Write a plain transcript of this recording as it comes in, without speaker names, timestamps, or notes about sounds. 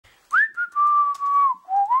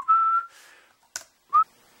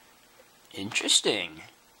Interesting.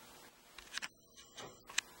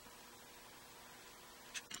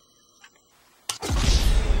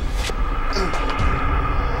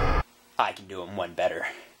 I can do them one better.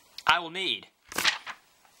 I will need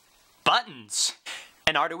buttons,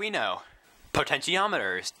 an Arduino,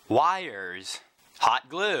 potentiometers, wires, hot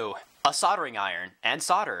glue, a soldering iron and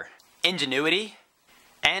solder, ingenuity,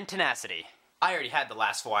 and tenacity. I already had the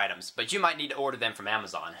last 4 items, but you might need to order them from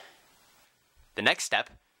Amazon. The next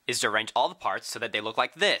step is to arrange all the parts so that they look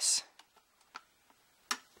like this.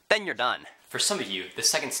 Then you're done. For some of you, the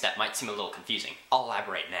second step might seem a little confusing. I'll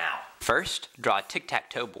elaborate now. First, draw a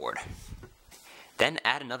tic-tac-toe board. Then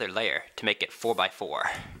add another layer to make it 4x4.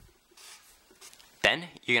 Then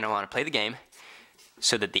you're going to want to play the game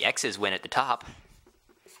so that the X's win at the top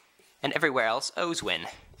and everywhere else O's win.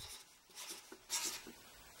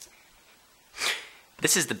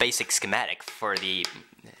 This is the basic schematic for the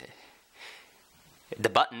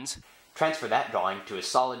buttons. Transfer that drawing to a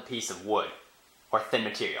solid piece of wood or thin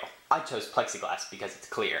material. I chose plexiglass because it's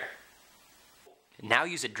clear. Now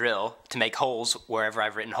use a drill to make holes wherever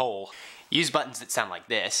I've written hole. Use buttons that sound like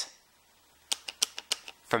this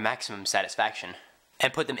for maximum satisfaction,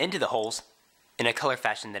 and put them into the holes in a color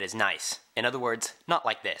fashion that is nice. In other words, not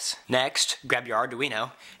like this. Next, grab your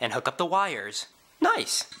Arduino and hook up the wires.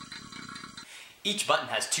 Nice! Each button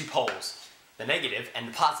has 2 poles, the negative and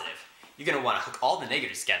the positive. You're going to want to hook all the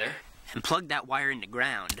negatives together and plug that wire into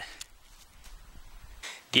ground.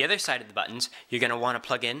 The other side of the buttons, you're going to want to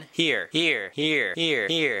plug in here, here, here, here,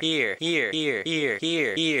 here, here, here, here, here,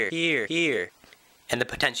 here, here, here, here. And the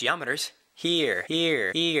potentiometers, here,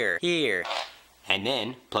 here, here, here. And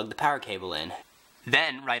then plug the power cable in.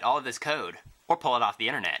 Then write all of this code, or pull it off the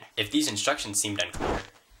internet. If these instructions seemed unclear,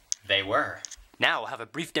 they were. Now we'll have a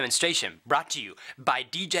brief demonstration brought to you by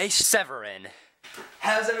DJ Severin.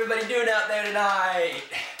 How's everybody doing out there tonight?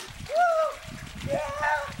 Woo! Yeah!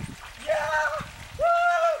 Yeah! Woo!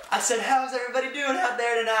 I said, how's everybody doing out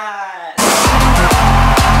there tonight?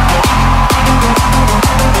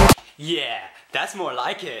 Yeah, that's more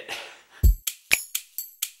like it.